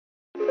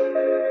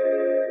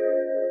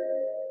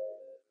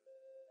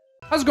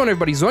How's it going,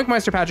 everybody?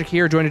 ZoinkMeister Patrick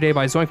here, joined today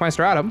by ZoinkMeister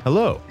Adam.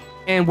 Hello.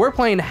 And we're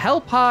playing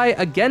Hell Pie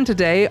again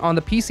today on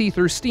the PC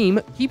through Steam.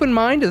 Keep in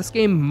mind, this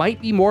game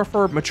might be more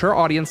for mature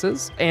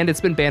audiences, and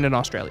it's been banned in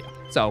Australia.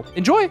 So,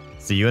 enjoy!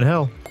 See you in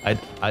hell.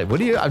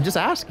 I'm just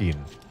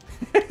asking.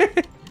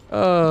 What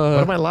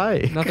am I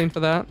like? Nothing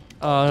for that.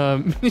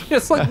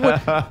 It's like,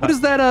 what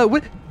is that,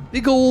 what,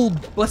 big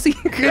old bussy?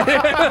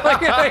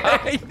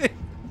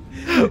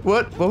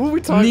 What were we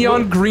talking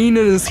Neon about? green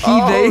and his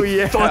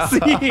yeah.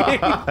 fussy.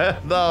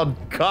 Oh,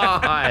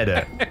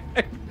 God.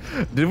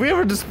 Did we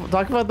ever just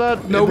talk about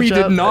that? No, we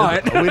did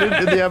not. We didn't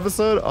in the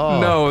episode? Oh.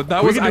 No,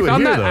 that was, I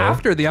found that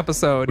after the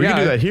episode. We yeah.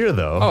 can do that here,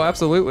 though. Oh,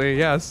 absolutely,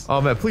 yes.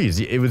 Oh, man, please.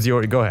 It was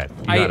your, go ahead.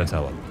 You gotta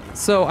tell them.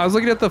 So I was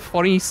looking at the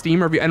funny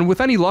Steam review, and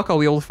with any luck, I'll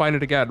be able to find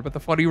it again, but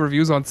the funny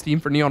reviews on Steam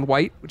for Neon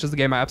White, which is the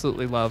game I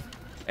absolutely love.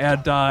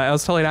 And I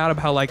was telling Adam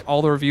how, like,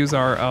 all the reviews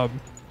are,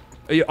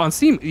 on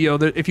Steam, you know,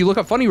 if you look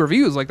up funny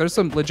reviews, like, there's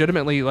some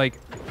legitimately, like,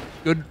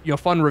 good, you know,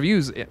 fun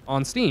reviews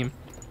on Steam.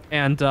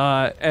 And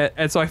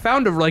so I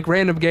found a, like,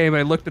 random game, and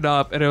I looked it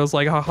up, and it was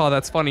like, haha,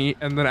 that's funny.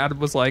 And then Adam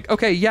was like,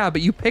 okay, yeah,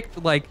 but you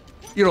picked, like,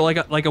 you know,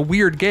 like a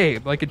weird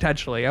game, like,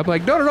 intentionally. I'm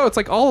like, no, it's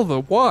like all of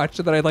them. Watch.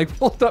 And then I, like,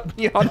 pulled up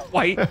Neon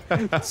White,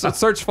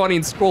 searched funny,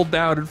 and scrolled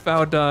down and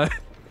found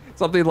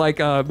something like,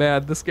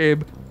 man, this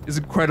game is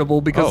incredible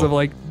because of,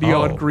 like,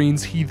 Neon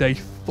Green's He They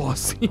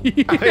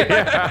Fussy.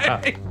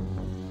 Yeah.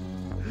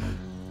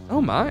 Oh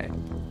my.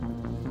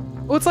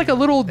 Oh, it's like a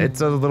little...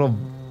 It's a little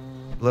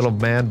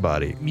man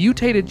body.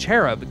 Mutated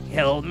cherub.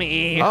 Kill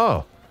me.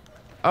 Oh,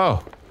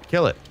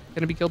 kill it.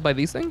 Gonna be killed by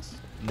these things?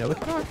 No,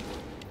 it's not.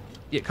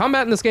 Yeah,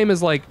 combat in this game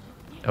is like...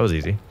 That was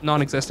easy.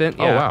 Non-existent.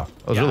 Oh, yeah. wow.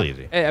 That was really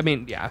easy. I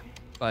mean, yeah.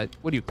 But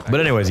what do you... But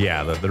anyways,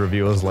 yeah, the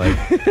review was like,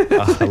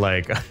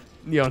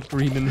 Neon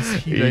green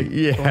and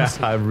yeah,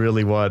 I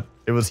really want...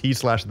 It was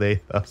he/they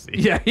thussy.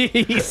 Yeah,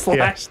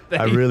 he/they.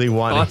 I really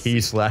want thussy.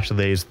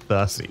 he/they's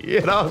thussy.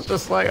 And I was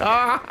just like,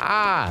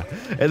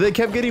 And they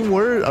kept getting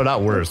worse. Oh,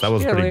 not worse. That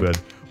was pretty good.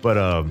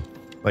 But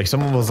like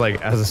someone was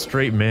like, as a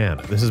straight man,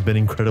 this has been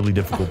incredibly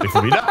difficult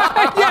for me.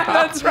 Yeah,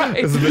 that's right.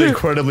 This has been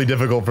incredibly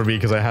difficult for me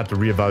because I had to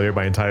reevaluate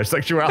my entire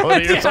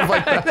sexuality or something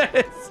like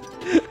that.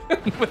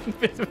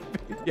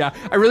 Yeah,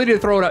 I really need to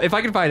throw it up. If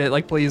I can find it,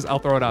 like, please, I'll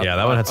throw it up. Yeah,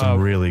 that one had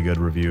some really good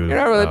reviews. You're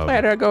not really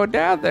planning on going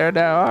down there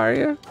now, are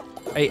you?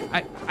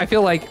 I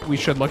feel like we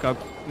should look up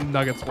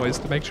Nuggets voice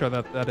to make sure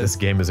that is. This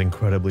game is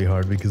incredibly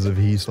hard because of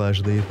he/they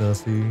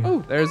thussy.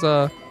 Oh, there's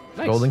a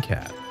nice. Golden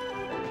cat.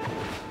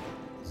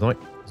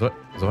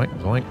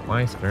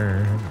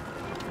 ZoinkMeister.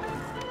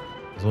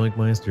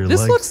 ZoinkMeister.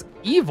 This looks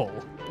evil.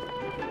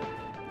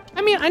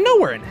 I mean, I know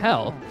we're in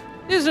hell.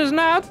 This is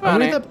not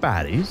funny. Are we the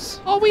baddies?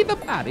 Are we the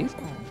baddies?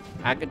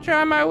 I could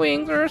try my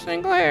wings or a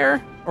single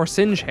hair. Or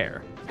singe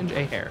hair. Singe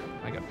a hair.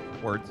 I got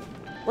words.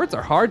 Words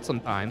are hard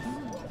sometimes.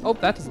 Oh,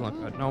 that doesn't look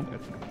good. No, I'm good.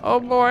 Oh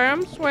boy,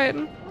 I'm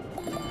sweating.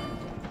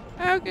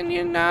 How can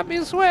you not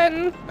be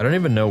sweating? I don't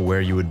even know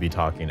where you would be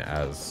talking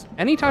as.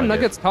 Anytime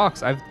Nuggets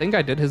talks, I think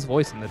I did his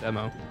voice in the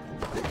demo.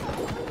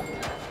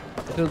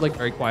 I did it like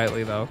very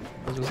quietly though.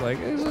 I was just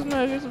like, this is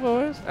Nuggets'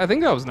 voice. I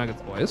think that was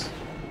Nuggets' voice.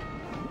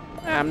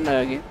 I'm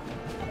Nugget.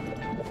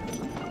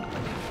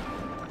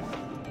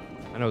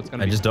 I know it's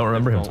gonna be. I just don't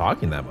remember him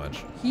talking that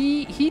much.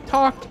 He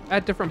talked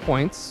at different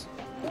points.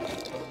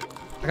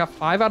 I got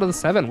 5 out of the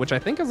 7, which I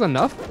think is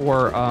enough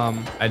for.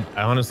 I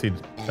honestly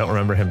don't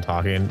remember him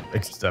talking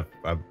except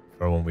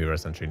for when we were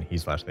essentially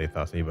he/they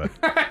thussy, but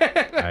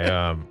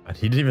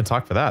he didn't even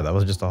talk for that. That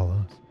was just all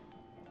us.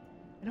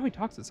 I know he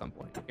talks at some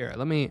point. Here,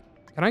 let me.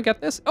 Can I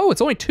get this? Oh, it's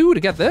only 2 to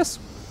get this.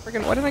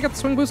 Freaking! Why didn't I get the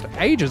swing boost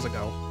ages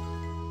ago?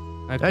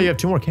 Yeah, you have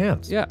 2 more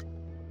cans. Yeah,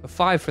 a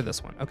 5 for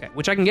this one. Okay,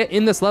 which I can get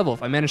in this level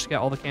if I manage to get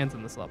all the cans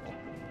in this level.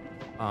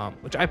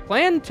 Which I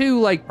plan to,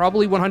 like,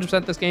 probably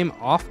 100% this game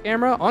off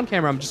camera. On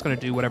camera, I'm just gonna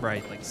do whatever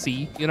I, like,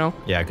 see, you know?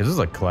 Yeah, because this is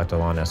a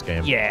collectathon-esque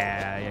game.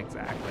 Yeah,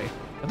 exactly.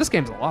 But this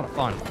game's a lot of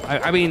fun.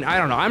 I mean, I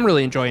don't know. I'm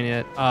really enjoying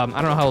it. I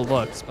don't know how it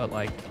looks, but,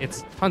 like,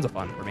 it's tons of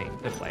fun for me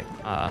to play.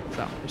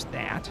 So there's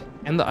that.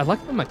 And I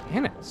like the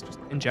mechanics, just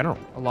in general,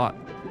 a lot.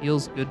 It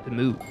feels good to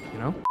move, you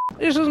know?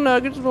 This is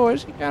Nugget's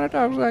voice. He kind of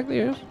talks like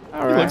this.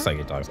 All right. He looks like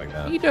he talks like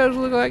that. He does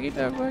look like he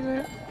talks like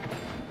that.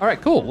 All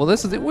right, cool. Well,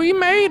 this is it. We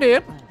made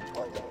it.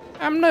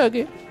 I'm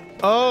Nugget.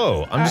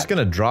 Oh, I'm just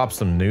gonna drop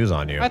some news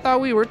on you. I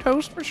thought we were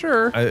toast for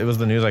sure. It was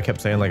the news I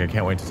kept saying, like, I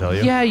can't wait to tell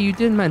you. Yeah, you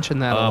did mention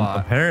that a lot.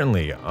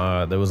 Apparently,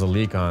 there was a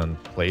leak on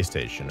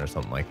PlayStation or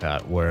something like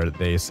that where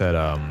they said,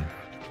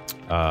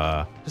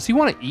 Does he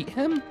want to eat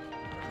him?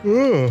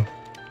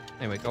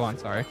 Anyway, go on,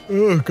 sorry.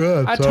 Oh,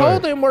 God, I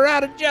told him we're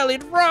out of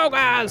jellied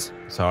froggies.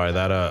 Sorry,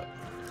 that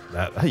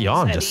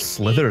yawn just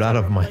slithered out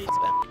of my...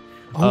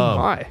 Oh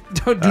my.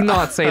 Do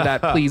not say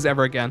that, please,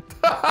 ever again.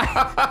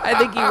 I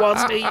think he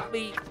wants to eat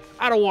me.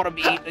 I don't want to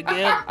be eaten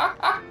again.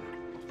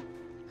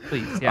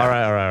 Please, yeah. All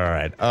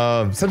right.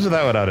 Censor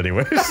that one out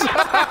anyways.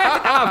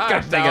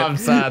 I'm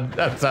sad.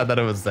 I'm sad that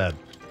it was said.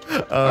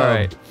 All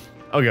right.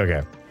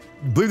 Okay.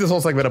 Leave this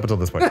whole segment up until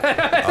this point.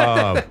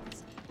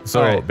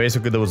 So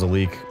basically there was a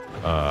leak,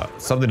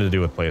 something to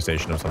do with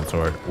PlayStation of some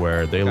sort,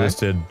 where they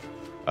listed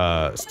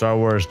Star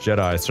Wars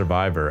Jedi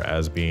Survivor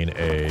as being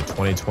a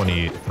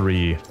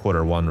 2023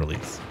 Q1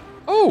 release.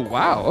 Oh,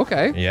 wow.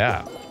 Okay.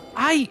 Yeah.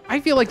 I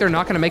feel like they're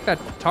not going to make that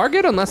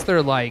target unless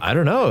they're like... I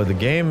don't know. The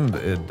game,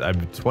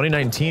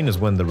 2019 is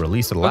when the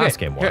release of the last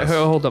game was. Here,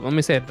 hold up. Let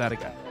me say that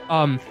again.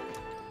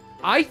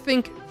 I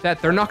think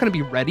that they're not going to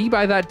be ready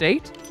by that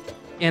date,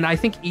 and I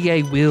think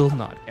EA will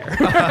not care.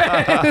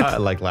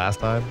 Like last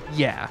time?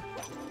 Yeah.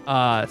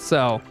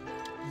 So,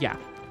 yeah.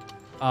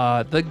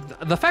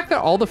 The fact that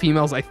all the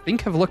females, I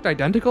think, have looked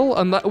identical,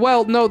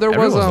 well, no, there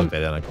Everyone's was... looked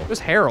identical. There's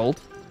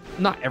Harold.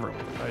 Not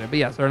everyone, but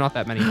yes, there are not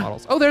that many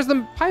models. Oh, there's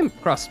the pie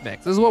crust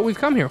mix. This is what we've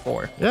come here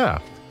for. Yeah.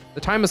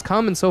 The time has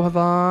come, and so have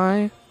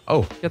I.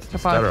 Oh, get the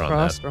pie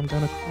crust, or I'm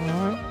gonna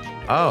cry.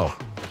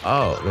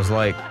 Oh, there's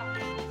like,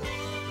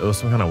 there was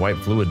some kind of white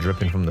fluid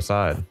dripping from the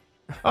side.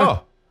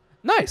 Oh.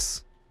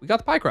 Nice. We got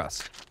the pie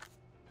crust.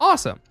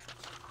 Awesome.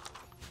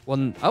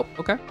 Well, oh,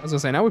 okay. I was gonna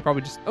say, now we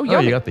probably just, oh, yummy. Oh,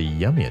 you got the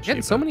yummy achievement.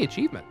 Getting so many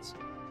achievements.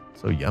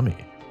 So yummy.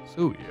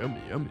 So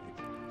yummy.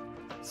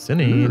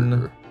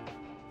 Sinning.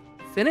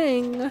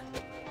 Sinning.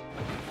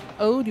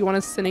 Oh, do you want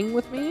to sinning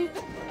with me?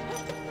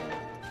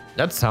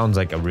 That sounds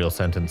like a real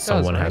sentence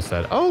someone has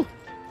said. Oh,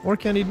 more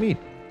candied meat.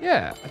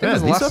 Yeah. I think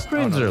Man, these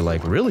upgrades are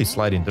like really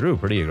sliding through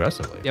pretty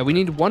aggressively. Yeah, we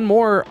need one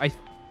more, I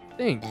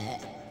think.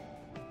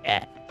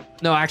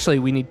 No, actually,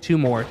 we need 2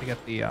 more to get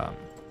the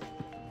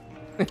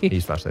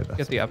He's flashlight.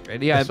 Get the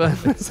upgrade. Yeah, but I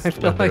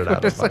feel like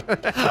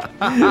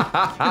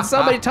can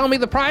somebody tell me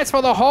the price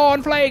for the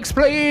horn flakes,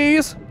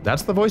 please?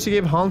 That's the voice you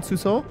gave Han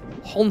Suso?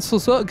 Han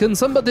Suso, can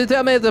somebody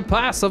tell me the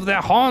price of the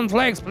horn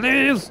flakes,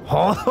 please?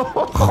 Horn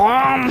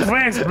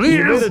flakes, please.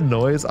 You made a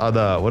noise on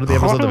the one of the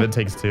episodes of It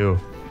Takes Two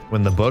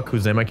when the book,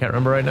 whose name I can't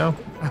remember right now.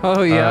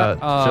 Oh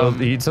yeah.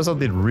 He says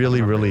something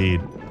really,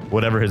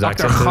 whatever his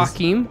accent is. Dr.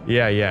 Hakim?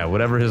 Yeah,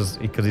 whatever his,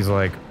 because he's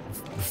like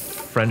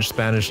French,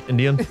 Spanish,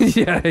 Indian.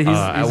 Yeah, he's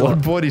at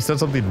one point he said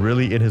something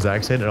really in his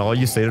accent, and all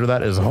you say to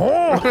that is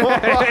oh,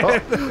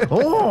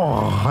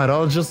 and I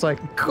was just like,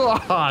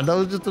 God, that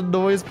was just a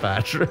noise,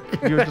 Patrick.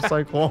 You were just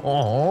like,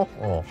 oh.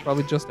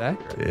 Probably just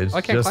accurate. It's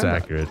just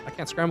accurate. I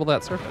can't scramble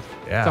that surface.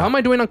 Yeah. So how am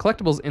I doing on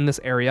collectibles in this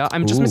area?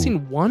 I'm just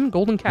missing 1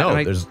 golden cat. No,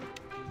 there's.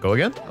 Go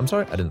again? I'm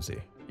sorry, I didn't see.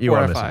 You 4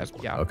 are out of missing.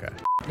 5. Yeah. Okay.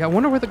 Yeah, I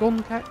wonder where the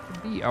golden cat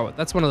could be. Oh,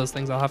 that's one of those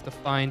things I'll have to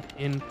find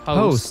in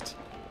post.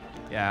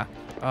 Yeah.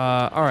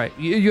 All right.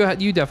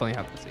 You definitely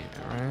have to see it,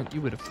 right?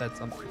 You would have said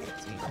something.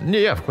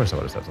 Yeah, of course I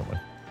would have said something.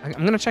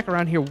 I'm gonna check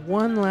around here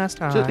one last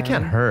time. It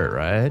can't hurt,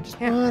 right? Just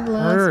can't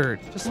hurt.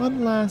 Just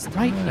one last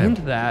time. Right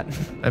into that.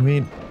 I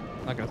mean,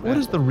 what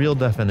is the real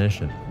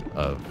definition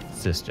of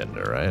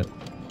cisgender, right?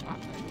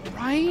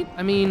 Right?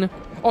 I mean,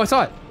 oh, I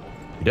saw it.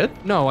 You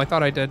did? No, I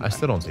thought I did. I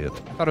still don't see it.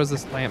 I thought it was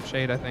this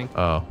lampshade, I think.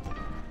 Oh.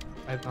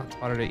 I have not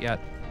spotted it yet.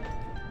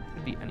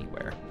 Could be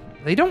anywhere.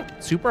 They don't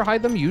super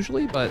hide them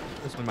usually, but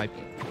this one might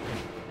be.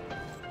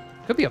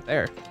 Could be up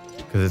there.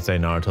 Because it's a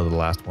Naruto The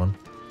Last one?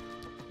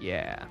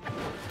 Yeah.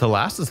 The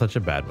Last is such a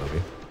bad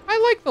movie. I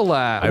like The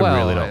Last. I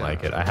really don't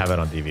like it. I have it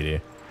on DVD.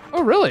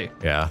 Oh, really?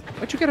 Yeah.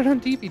 Why'd you get it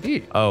on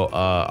DVD? Oh,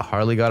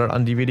 Harley got it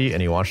on DVD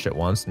and he watched it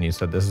once and he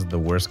said this is the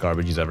worst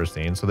garbage he's ever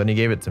seen. So then he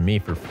gave it to me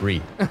for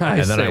free.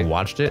 And then I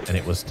watched it and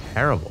it was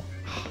terrible.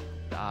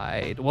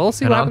 Died. Well, we'll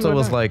see what happens. And Anto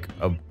was like,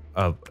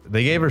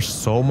 they gave her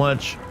so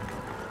much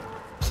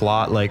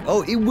plot, like,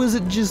 oh, it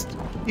wasn't just,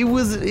 it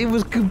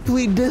was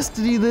complete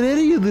destiny that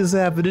any of this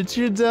happened. It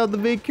turns out the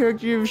main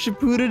character of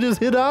Shippuden is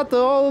Hinata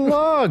all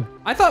along.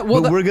 I thought,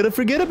 well, but we're gonna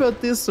forget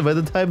about this, so by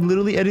the time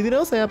literally anything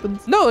else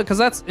happens. No, because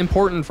that's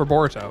important for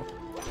Boruto.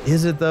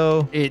 Is it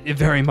though? It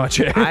very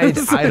much is.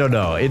 I don't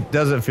know. It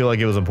doesn't feel like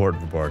it was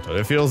important for Boruto.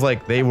 It feels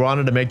like they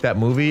wanted to make that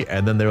movie,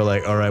 and then they were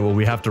like, all right, well,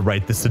 we have to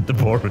write this into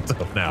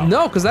Boruto now.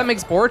 No, because that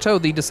makes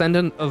Boruto the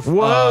descendant of...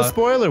 Whoa,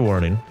 spoiler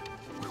warning.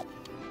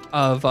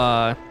 Of,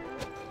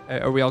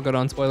 are we all good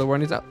on spoiler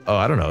warnings now? Oh,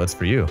 I don't know. It's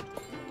for you.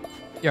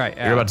 You're right.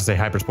 Yeah. You're about to say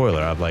hyper spoiler.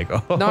 I'm like,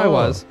 oh. No, I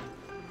was.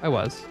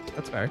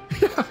 That's fair.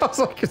 I was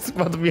like, it's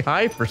about to be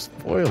hyper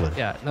spoiler.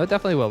 Yeah, no, it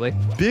definitely will be.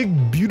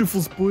 Big,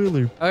 beautiful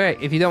spoiler. Okay,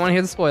 if you don't want to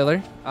hear the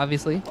spoiler,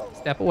 obviously,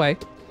 step away.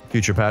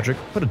 Future Patrick,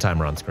 put a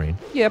timer on screen.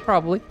 Yeah,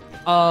 probably.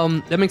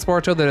 That makes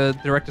Boruto the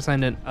direct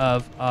descendant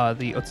of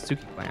the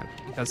Otsutsuki clan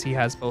because he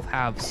has both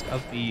halves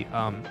of the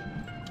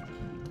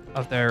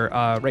of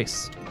their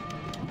race.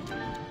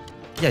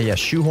 Yeah,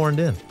 shoehorned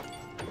in.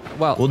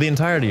 Well, the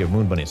entirety of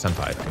Moon Bunny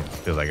Senpai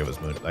feels like it was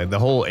Moon. Like the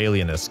whole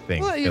alienist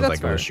thing feels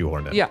like it was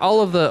shoehorned in. Yeah,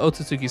 all of the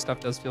Otsutsuki stuff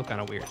does feel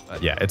kind of weird.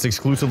 But yeah, it's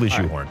exclusively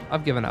shoehorned. Right,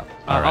 I've given up.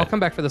 I'll come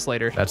back for this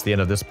later. That's the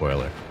end of this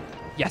spoiler.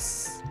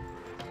 Yes.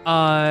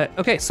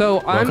 Okay,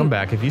 so welcome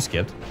back if you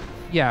skipped.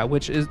 Yeah,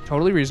 which is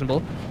totally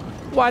reasonable.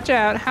 Watch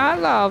out, hi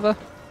lava.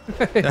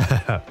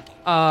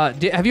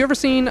 Have you ever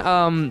seen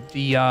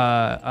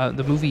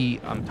the movie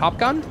Top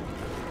Gun?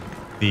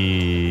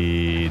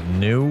 The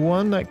new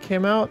one that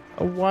came out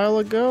a while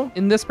ago?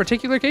 In this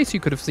particular case, you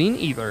could have seen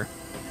either.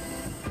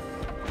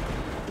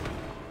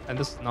 And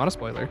this is not a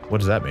spoiler. What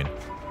does that mean?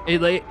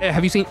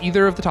 Have you seen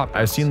either of the Top Guns?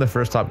 I've seen the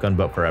first Top Gun,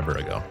 but forever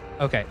ago.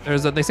 Okay,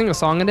 they sing a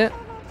song in it.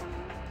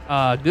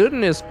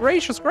 Goodness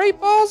gracious, great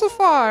balls of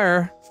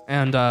fire.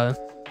 And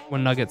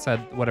when Nugget said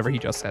whatever he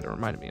just said, it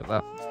reminded me of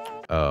that.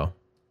 Oh.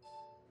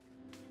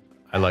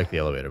 I like the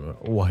elevator.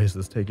 Why is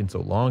this taking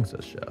so long,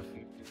 says Chef.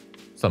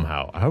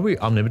 Somehow, how are we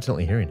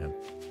omnipotently hearing him?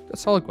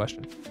 That's a solid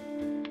question.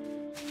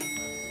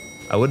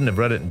 I wouldn't have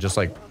read it in just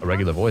like a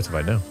regular voice if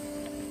I knew.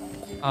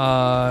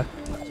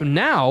 So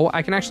now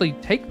I can actually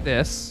take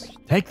this.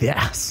 Take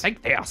this.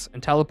 Take this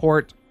and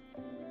teleport.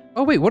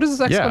 Oh wait, what is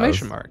this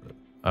exclamation mark?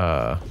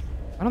 I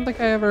don't think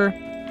I ever.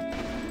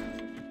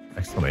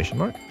 Exclamation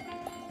mark?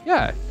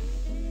 Yeah,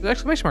 the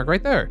exclamation mark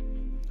right there.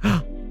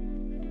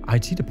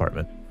 IT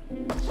department.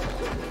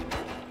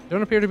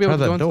 Don't appear to be able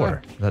to go door.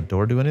 inside. Does that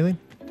door do anything?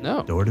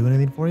 No. Door do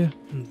anything for you?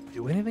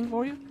 Do anything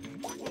for you?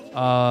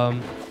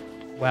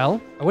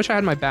 Well, I wish I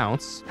had my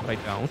bounce, but I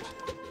don't.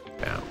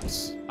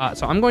 Bounce.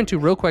 So I'm going to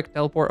real quick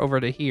teleport over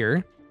to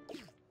here.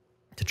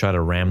 To try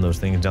to ram those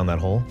things down that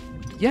hole?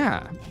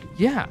 Yeah.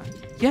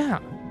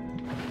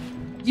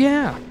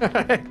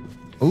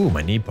 Ooh,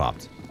 my knee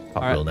popped.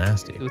 Popped All real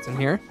nasty. See what's in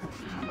here?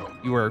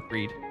 You were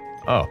agreed.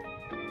 Oh.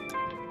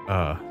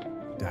 I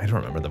don't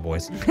remember the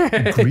voice.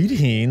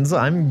 Greetings,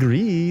 I'm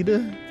Greed.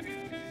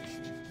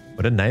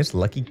 What a nice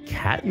lucky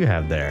cat you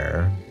have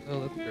there.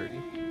 Oh, that's dirty.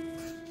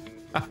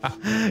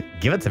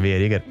 Give it to me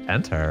and you can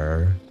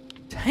enter.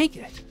 Take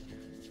it.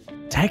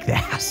 Take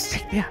this.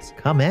 Take this.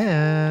 Come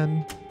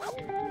in.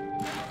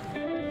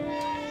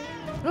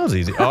 That was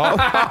easy. Oh.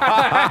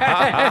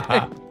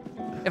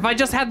 If I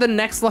just had the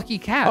next lucky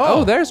cat.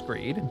 Oh, there's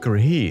Greed.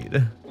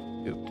 Greed.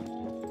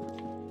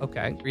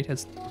 Okay, Greed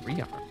has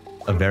 3 arms.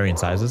 Of varying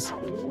sizes.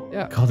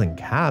 Yeah. Golden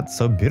cats,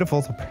 so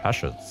beautiful, so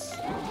precious.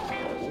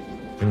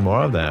 Bring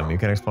more of them. You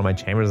can explore my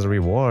chambers as a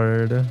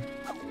reward.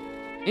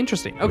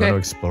 Interesting. You want to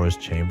explore his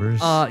chambers?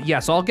 Yeah,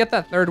 so I'll get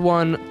that third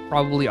one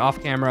probably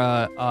off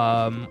camera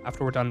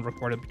after we're done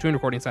between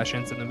recording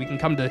sessions, and then we can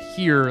come to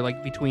here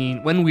like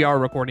between when we are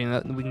recording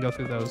it, and we can go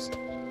through those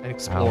and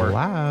explore.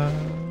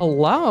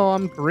 Hello,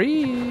 I'm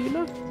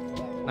Green.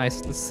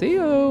 Nice to see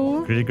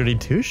you. Greedy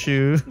two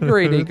shoes.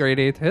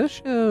 Greedy two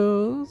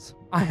shoes.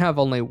 I have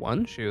only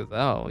one shoe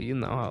though. You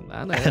know how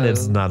that is. And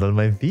it's not on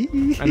my feet.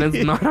 And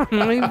it's not on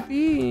my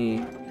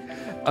feet.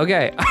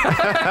 Okay.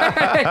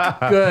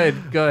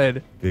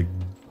 Good. Big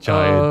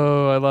giant.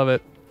 Oh, I love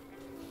it.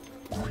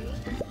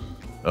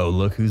 Oh,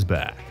 look who's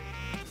back.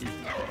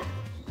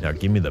 Now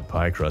give me the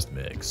pie crust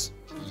mix.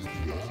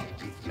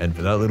 And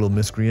for that little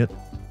miscreant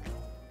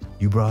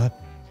you bought,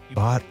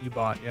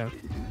 yeah.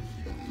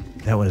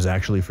 that one is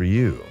actually for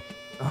you.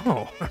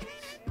 Oh,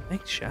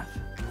 thanks, Chef.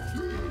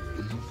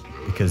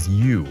 Because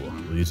you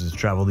will use it to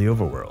travel the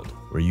overworld,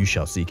 where you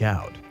shall seek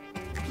out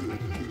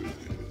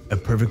a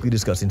perfectly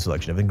disgusting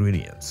selection of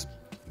ingredients.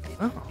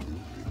 Oh.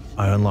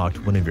 I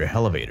unlocked one of your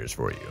elevators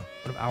for you.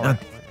 What about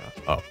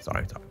Oh,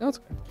 sorry. No, it's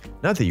okay.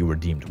 Not that you were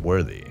deemed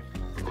worthy.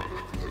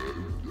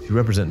 You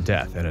represent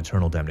death and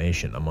eternal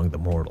damnation among the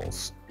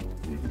mortals.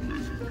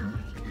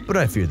 But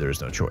I fear there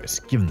is no choice,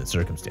 given the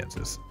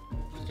circumstances.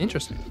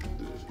 Interesting.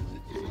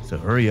 So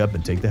hurry up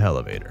and take the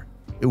elevator.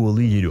 It will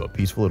lead you to a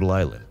peaceful little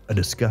island, a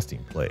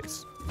disgusting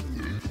place.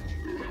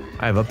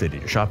 I have updated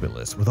your shopping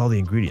list with all the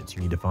ingredients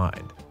you need to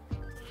find.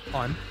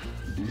 Fun.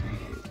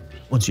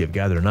 Once you have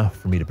gathered enough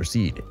for me to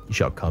proceed, you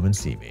shall come and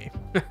see me.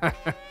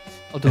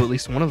 I'll do at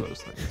least one of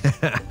those things.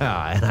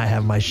 And I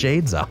have my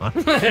shades on.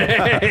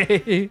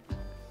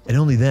 And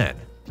only then.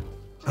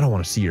 I don't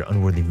want to see your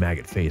unworthy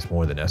maggot face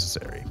more than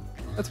necessary.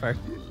 That's fair.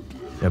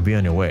 Now be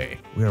on your way.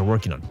 We are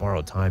working on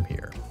borrowed time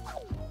here.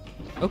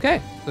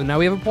 Okay, so now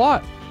we have a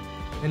plot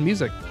and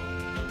music.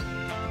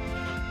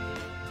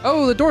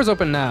 Oh, the door's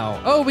open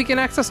now. Oh, we can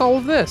access all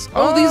of this.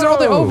 Oh, these are all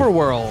the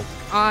overworld.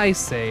 I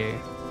see.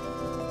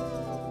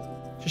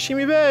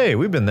 Sashimi Bay,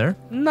 we've been there.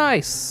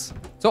 Nice.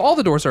 So all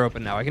the doors are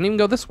open now. I can even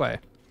go this way.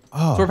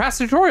 Oh. So we're past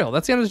the tutorial.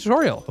 That's the end of the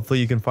tutorial. Hopefully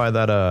you can find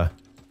that,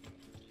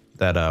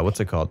 what's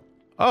it called?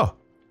 Oh,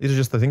 these are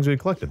just the things we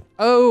collected.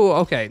 Oh,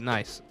 okay,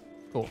 nice.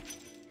 Cool.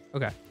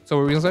 Okay, so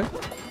what were we gonna say?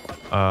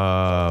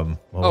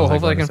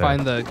 Hopefully I can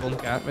find the golden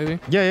cat, maybe?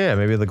 Yeah,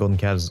 maybe the golden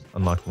cat has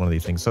unlocked one of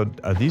these things. So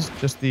are these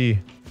just the...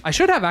 I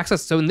should have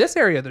access. So in this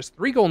area, there's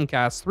 3 golden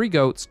cats, 3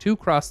 goats, 2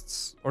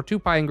 crusts, or 2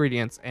 pie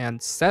ingredients,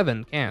 and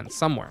 7 cans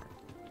somewhere.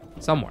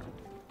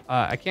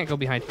 I can't go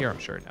behind here, I'm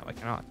sure. No, I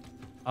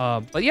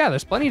cannot. But yeah,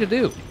 there's plenty to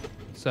do.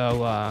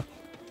 So I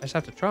just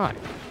have to try.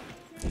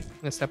 I'm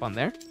gonna step on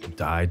there.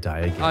 Die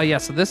again. Yeah,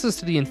 so this is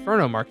to the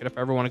Inferno Market if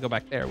I ever want to go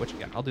back there, which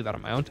again, I'll do that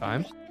on my own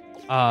time.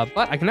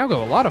 But I can now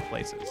go a lot of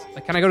places.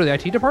 Like, can I go to the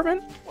IT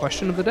department?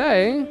 Question of the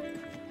day.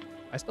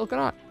 I still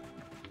cannot.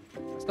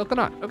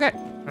 Okay,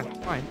 that's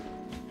fine.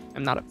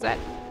 I'm not upset.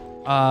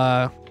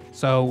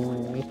 So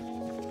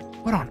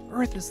what on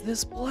earth is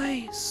this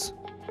place?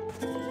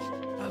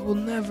 I will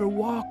never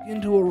walk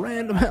into a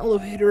random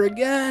elevator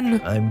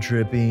again. I'm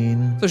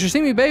tripping. So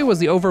Sashimi Bay was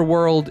the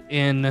overworld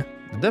in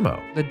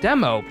the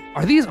demo.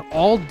 Are these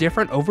all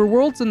different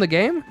overworlds in the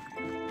game?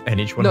 And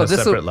each one has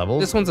separate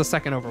levels? This one's a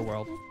second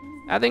overworld.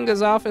 I think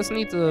his office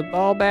needs a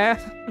ball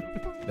bath.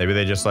 Maybe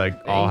they just like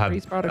all have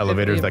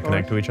elevators that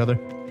connect to each other?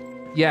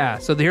 Yeah,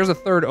 so here's a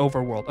third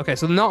overworld. Okay,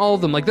 so not all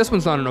of them, like this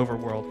one's not an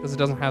overworld because it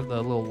doesn't have the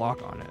little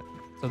lock on it.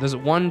 So there's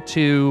 1,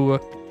 2,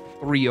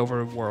 3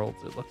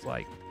 overworlds, it looks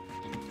like.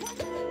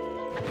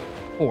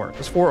 4.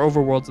 There's 4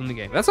 overworlds in the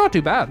game. That's not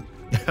too bad.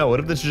 What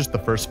if this is just the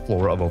first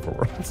floor of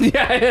overworlds?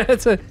 Yeah,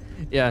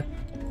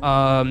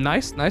 yeah.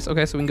 Nice.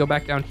 Okay, so we can go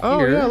back down here.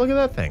 Oh yeah, look at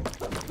that thing.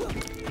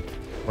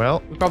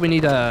 Well, we probably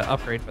need a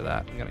upgrade for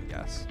that, I'm gonna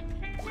guess.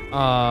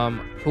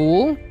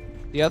 Cool.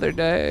 The other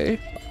day,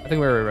 I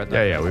think we already read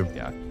that.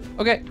 Yeah.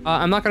 Okay,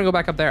 I'm not gonna go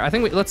back up there. I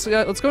think let's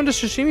go into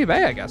Sashimi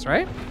Bay, I guess,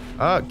 right?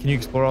 Can you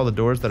explore all the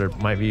doors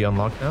that might be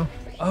unlocked now?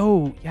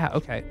 Oh, yeah,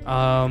 okay.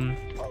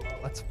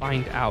 Let's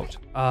find out.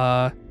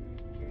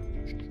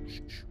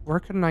 Where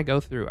couldn't I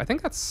go through? I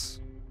think that's,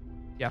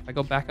 yeah, if I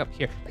go back up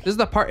here. This is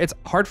the part, it's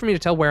hard for me to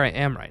tell where I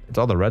am right now. It's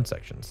all the red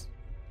sections.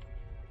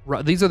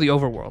 These are the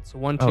overworlds. So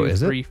 1, 2,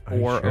 3,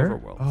 4 sure?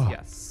 overworlds, Oh.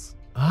 yes.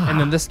 And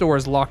then this door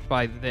is locked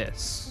by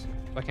this.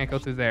 So I can't go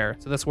through there.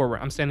 So that's where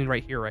I'm standing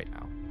right here right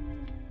now.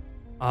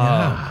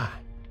 Yeah.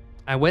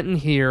 I went in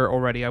here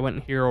already.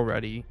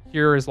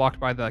 Here is locked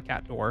by the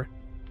cat door.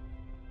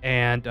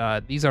 And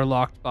these are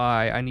locked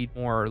by, I need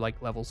more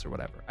like levels or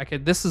whatever.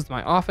 This is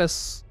my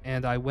office,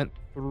 and I went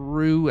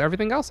through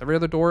everything else. Every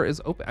other door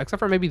is open, except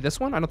for maybe this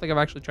one. I don't think I've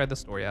actually tried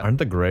this door yet. Aren't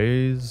the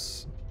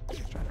grays?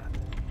 Let's try that.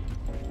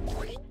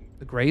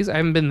 The grays? I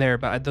haven't been there,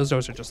 but those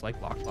doors are just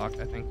like locked,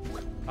 I think.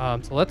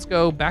 So let's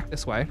go back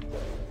this way.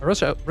 I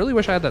really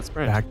wish I had that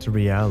sprint. Back to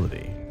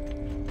reality.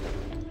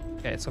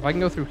 Okay, so if I can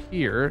go through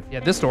here. Yeah,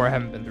 this door I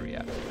haven't been through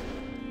yet.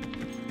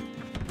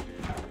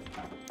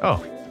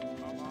 Oh.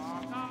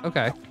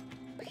 Okay.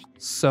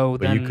 So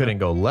but you couldn't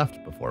go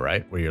left before,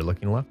 right? Where you're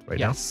looking left right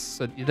now? Yes,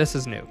 so this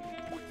is new.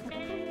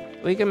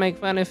 We can make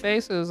funny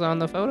faces on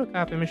the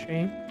photocopy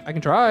machine. I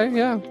can try,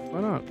 yeah,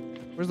 why not?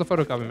 Where's the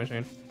photocopy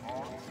machine?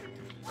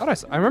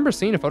 I remember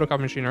seeing a photocopy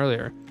machine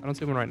earlier. I don't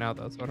see one right now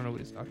though, so I don't know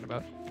what he's talking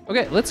about.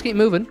 Okay, let's keep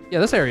moving. Yeah,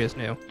 this area is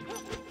new.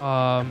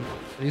 Are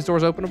these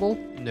doors openable?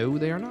 No,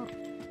 they are not.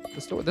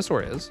 This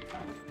door is.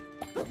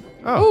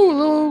 Oh,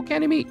 little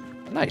candy meat.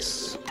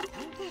 Nice.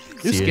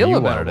 New skill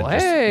available.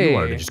 Hey. You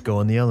wanted to just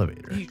go in the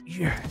elevator.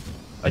 Yeah.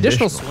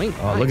 Additional swing.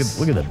 Oh, nice.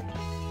 look at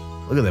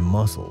them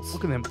muscles.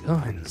 Look at them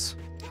guns.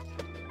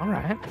 All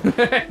right.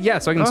 Yeah,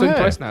 so I can swing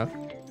twice now.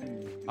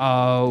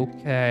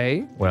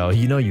 Okay. Well,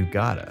 you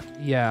gotta.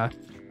 Yeah.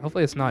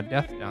 Hopefully it's not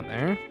death down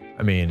there.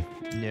 I mean.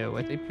 No,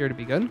 they appear to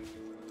be good.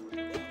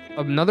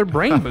 Another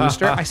brain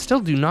booster. I still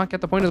do not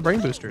get the point of the brain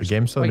boosters. The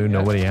game's so new,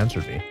 nobody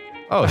answered me.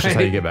 Oh, it's just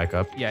how you get back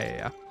up.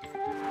 Yeah.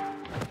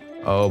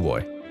 Oh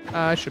boy.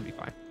 I should be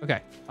fine.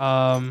 Okay.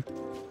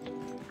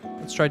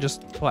 Let's try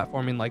just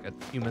platforming like a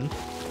human.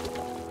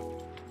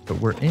 But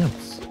we're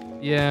imps.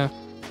 Yeah.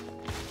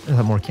 Is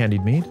that more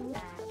candied meat?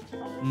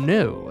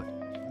 No.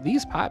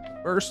 These pipe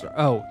bursts are,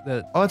 oh,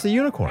 it's a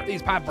unicorn.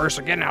 These pipe bursts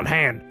are getting out of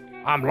hand.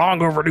 I'm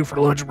long overdue for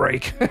lunch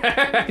break.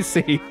 I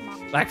see.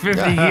 Like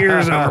 50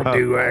 years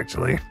overdue,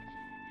 actually.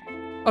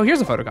 Oh,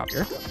 here's a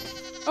photocopier.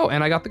 Oh,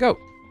 and I got the goat.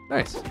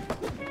 Nice.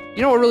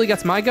 You know what really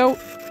gets my goat?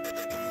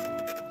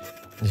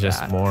 It's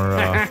just more.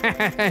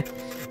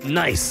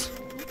 Nice.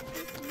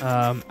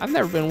 I've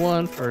never been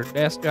one for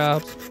desk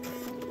jobs.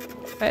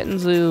 Petting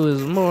zoo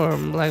is more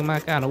like my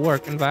kind of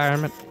work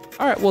environment.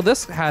 All right, well,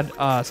 this had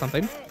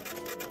something.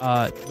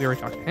 We already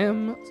talked to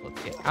him, so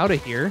let's get out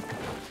of here.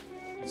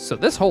 So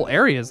this whole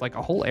area is like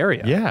a whole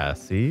area. Yeah,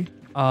 see?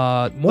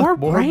 More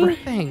brain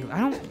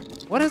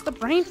things. What is the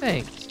brain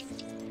thing?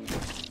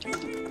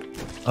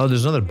 Oh,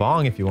 there's another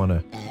bong if you want to.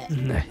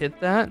 Hit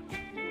that?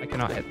 I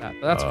cannot hit that,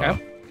 but that's okay.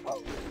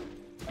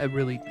 I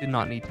really did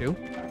not need to.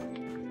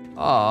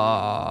 I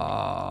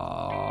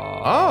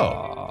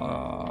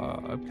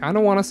kind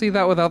of want to see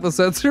that without the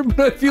sensor, but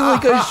I feel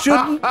like I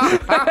shouldn't.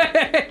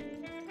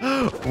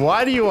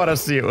 Why do you want to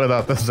see it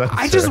without the sensor?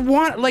 I just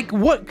want, like,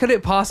 what could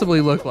it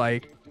possibly look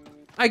like?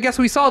 I guess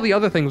we saw the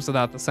other things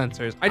without the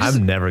sensors.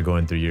 I'm never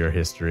going through your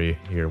history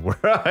here.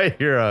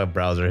 Your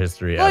browser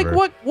history ever.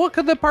 Like, what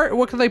could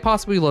they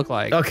possibly look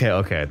like?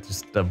 Okay.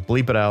 Just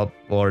bleep it out,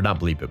 or not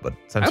bleep it, but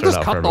censor it out. I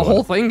just cut the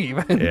whole thing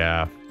even.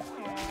 Yeah.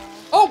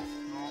 Oh,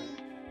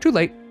 too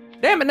late.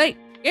 Damn it, Nate.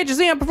 Can't you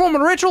see I'm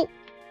performing a ritual?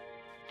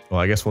 Well,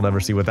 I guess we'll never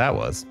see what that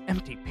was.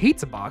 Empty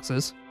pizza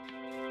boxes.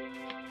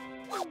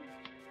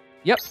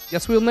 Yep.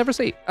 Yes, we'll never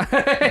see.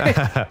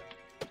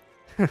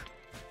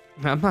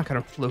 I'm not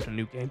gonna load a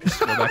new game just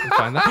to go back and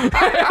find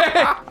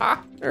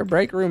that. Is there a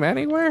break room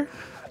anywhere?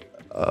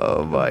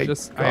 Oh my God.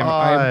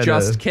 I am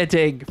just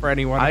kidding for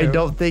anyone. I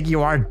don't think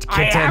you are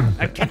kidding.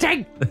 I'm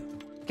kidding.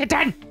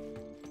 Kidding.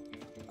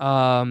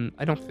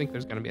 I don't think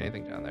there's gonna be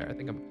anything down there. I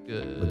think I'm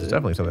good. But there's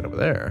definitely something over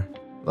there.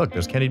 Look,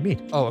 there's candied meat.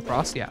 Oh,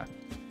 across? Yeah. I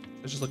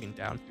was just looking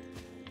down.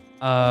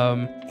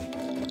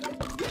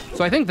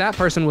 So I think that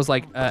person was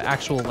like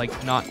actual,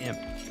 like, not imp.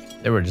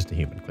 They were just a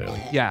human,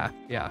 clearly. Yeah.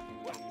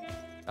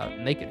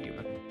 Naked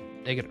human.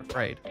 Naked and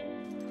afraid.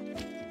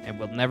 And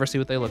we'll never see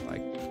what they look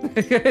like.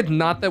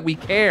 Not that we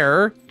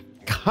care.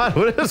 God,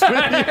 what is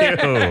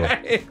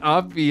with you?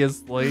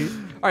 Obviously. All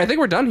right, I think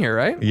we're done here,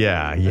 right?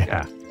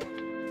 Yeah.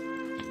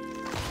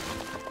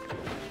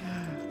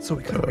 So so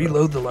we can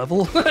reload the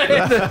level.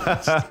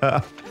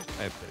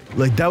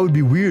 Like, that would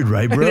be weird,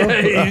 right, bro?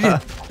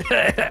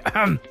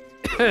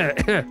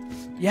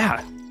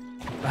 Yeah.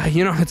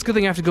 You know, it's a good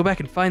thing I have to go back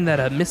and find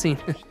that missing.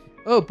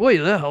 Oh boy,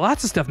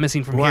 lots of stuff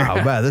missing from here.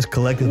 Wow, man, this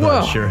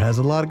collectathon sure has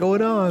a lot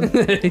going on.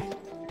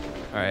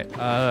 All right,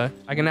 I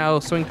can now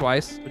swing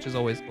twice, which is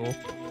always cool.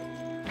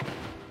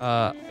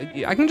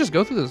 I can just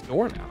go through this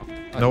door now.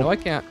 Nope. No, I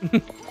can't.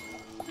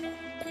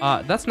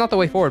 That's not the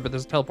way forward, but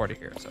there's a teleporter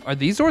here. So are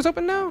these doors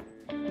open now?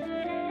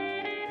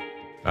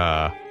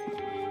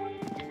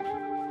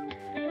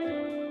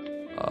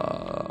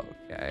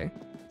 Okay.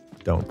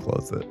 Don't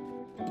close it.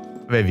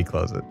 Maybe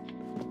close it.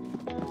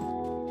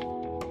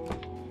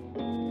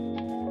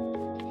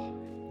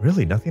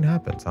 Really, nothing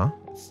happens, huh?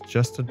 It's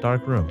just a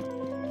dark room.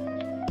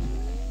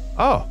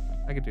 Oh.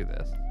 I could do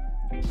this.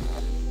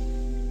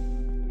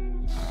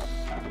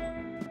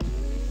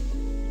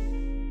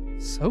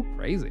 So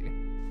crazy.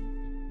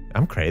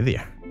 I'm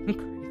crazier. I'm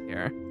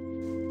crazier.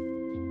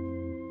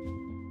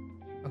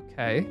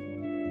 Okay.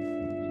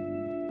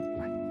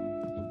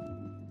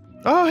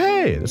 Oh,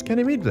 hey, there's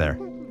candy meat there.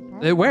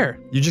 Where?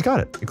 You just got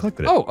it. You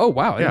collected it. Oh,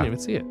 wow. I didn't even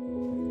see it.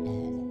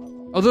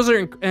 Oh, those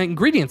are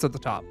ingredients at the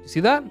top. You see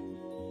that?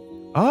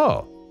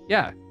 Oh.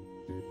 Yeah.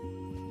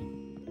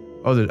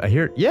 Oh, I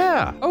hear it.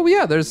 Yeah. Oh,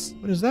 yeah. There's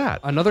What is that?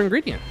 another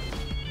ingredient.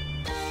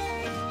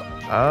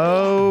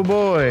 Oh,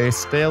 boy.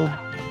 Stale,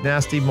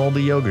 nasty,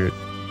 moldy yogurt.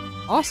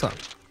 Awesome.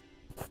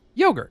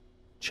 Yogurt.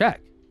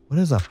 Check. What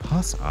is a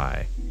pus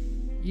eye?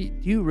 Do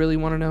you really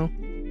want to know?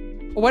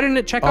 Oh, why didn't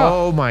it check off?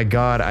 Oh, my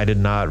God. I did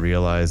not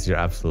realize. You're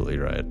absolutely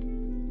right.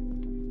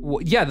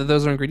 Well, yeah, that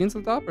those are ingredients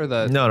at the top? Or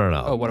the... No.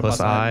 Oh, what a Pus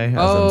pus eye, eye. as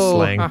in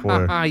slang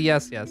for...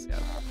 Yes.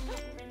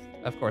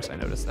 Of course I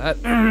noticed that.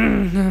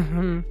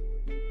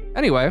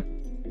 Anyway,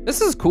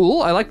 this is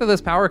cool. I like that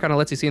this power kind of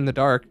lets you see in the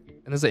dark.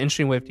 And this is an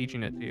interesting way of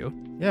teaching it to you.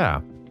 Yeah.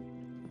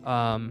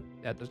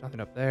 Yeah, there's nothing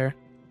up there.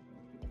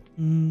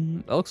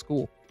 That looks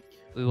cool.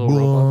 The little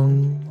robot.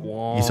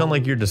 You sound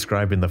like you're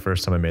describing the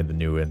first time I made the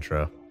new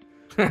intro.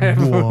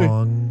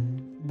 Gongy,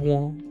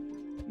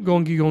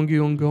 gongy,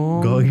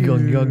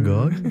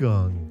 gongy.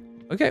 Gong.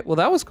 Okay, well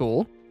that was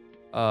cool.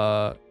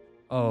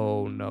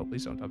 Oh no,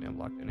 please don't tell me I'm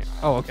locked in here.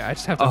 Oh, okay, I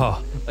just have to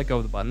let go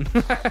of the button.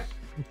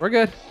 We're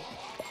good.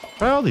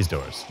 Try all these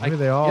doors. Maybe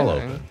they all yeah.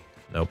 open.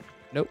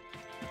 Nope.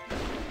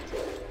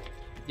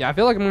 Yeah, I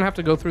feel like I'm gonna have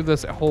to go through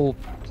this whole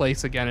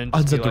place again and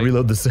I'll just just have to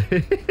reload the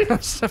save. I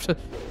just have to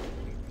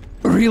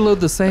reload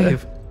the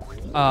save.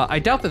 I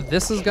doubt that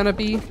this is gonna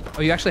be.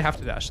 Oh, you actually have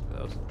to dash through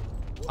those.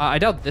 I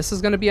doubt this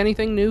is gonna be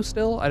anything new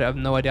still. I have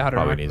no idea how to.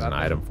 Probably needs an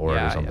item for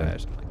it or something. Yeah,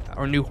 something like that.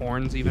 Or new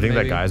horns even. You think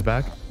maybe. that guy's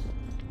back?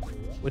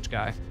 Which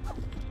guy?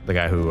 The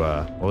guy who,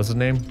 what was his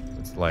name?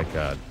 It's like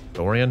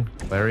Clarion?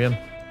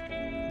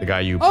 The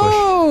guy you push.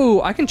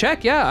 Oh, I can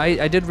check. Yeah,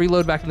 I did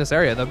reload back in this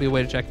area. That'd be a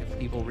way to check if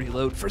people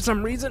reload for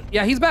some reason.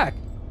 Yeah, he's back.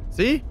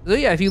 See? So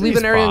yeah, if you leave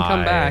He's an area and fine.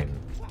 come back.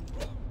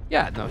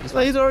 Yeah, no, he's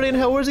Well, he's already in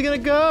hell. Where's he gonna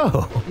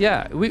go?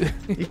 Yeah,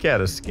 He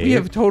can't escape. we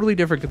have totally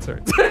different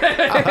concerns.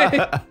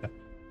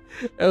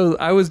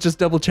 I was just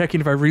double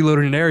checking if I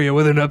reloaded an area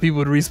whether or not people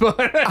would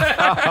respawn.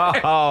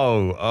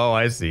 oh,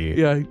 I see.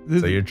 Yeah.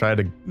 So you're trying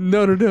to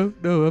No,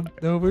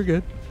 we're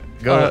good.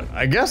 go.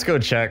 I guess go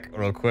check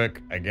real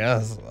quick. I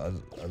guess I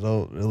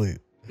don't really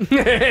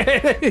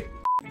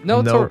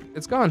No, Nope.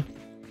 it's gone.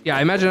 Yeah,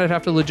 I imagine I'd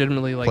have to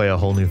legitimately like play a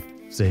whole new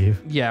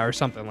save. Yeah, or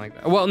something like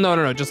that. Well,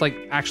 no, just like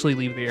actually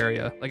leave the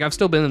area. Like I've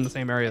still been in the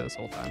same area this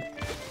whole time.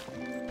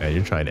 Yeah,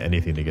 you're trying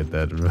anything to get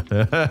that to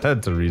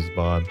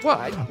respawn. Well,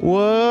 I'm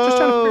Whoa! just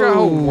trying to figure out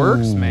how it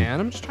works, man.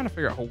 I'm just trying to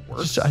figure out how it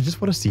works. I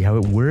just want to see how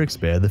it works,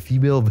 man. The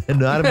female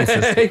anatomy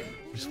system.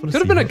 Could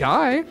have been a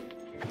guy.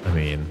 I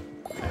mean,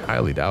 I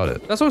highly doubt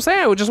it. That's what I'm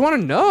saying. I would just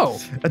want to know.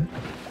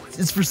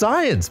 It's for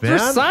science, man.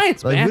 For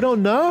science, like, man. we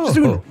don't know. Just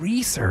doing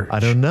research. I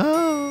don't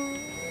know.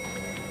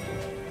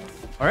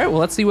 All right, well,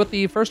 let's see what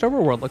the first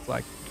overworld looks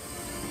like.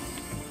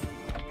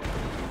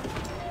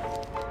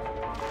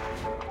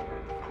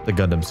 The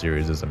Gundam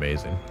series is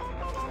amazing.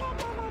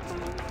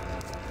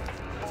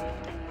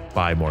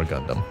 Buy more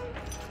Gundam.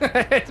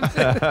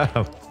 I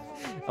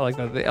like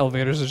that. The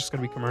elevators are just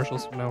going to be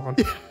commercials from now on.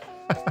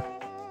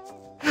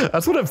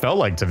 That's what it felt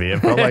like to me. It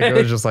felt like it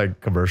was just like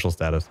commercial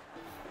status.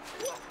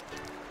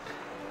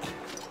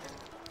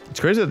 It's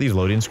crazy that these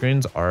loading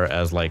screens are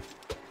as like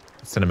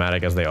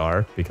cinematic as they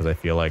are because I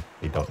feel like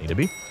they don't need to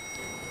be.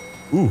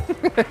 Ooh.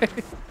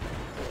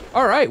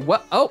 All right.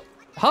 Well, oh,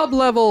 hub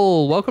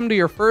level. Welcome to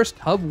your first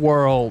hub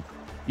world.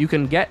 You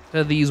can get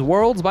to these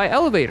worlds by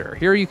elevator.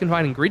 Here you can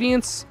find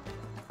ingredients,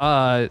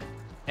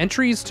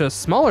 entries to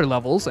smaller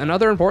levels, and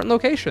other important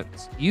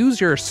locations. Use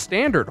your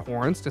standard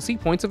horns to see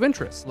points of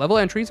interest. Level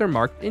entries are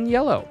marked in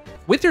yellow.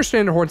 With your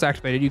standard horns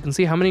activated, you can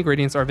see how many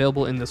ingredients are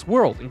available in this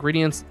world.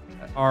 Ingredients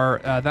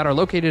that are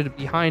located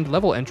behind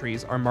level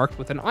entries are marked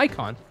with an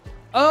icon.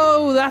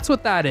 Oh, that's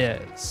what that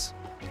is.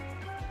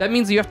 That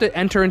means you have to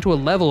enter into a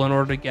level in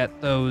order to get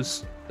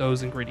those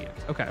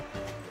ingredients. Okay.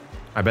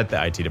 I bet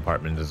the IT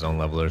department is its own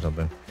level or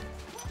something.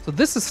 So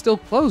this is still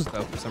closed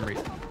though for some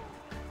reason.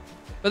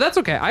 But that's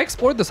okay. I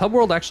explored this hub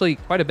world actually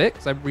quite a bit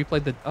because I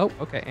replayed the. Oh,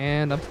 okay,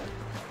 and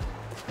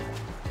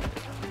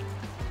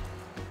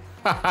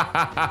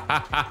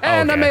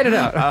I made it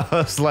out. I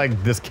was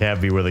like, this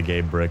can't be where the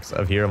game bricks.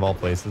 Of here of all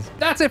places.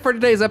 That's it for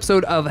today's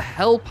episode of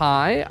Hell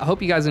Pie. I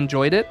hope you guys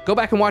enjoyed it. Go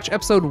back and watch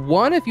episode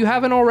 1 if you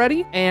haven't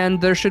already,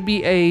 and there should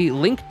be a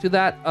link to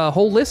that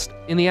whole list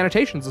in the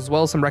annotations, as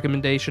well as some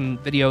recommendation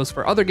videos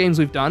for other games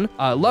we've done.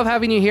 Love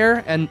having you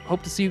here, and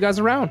hope to see you guys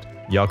around.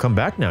 Y'all come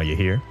back now, you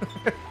hear?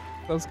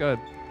 Sounds good.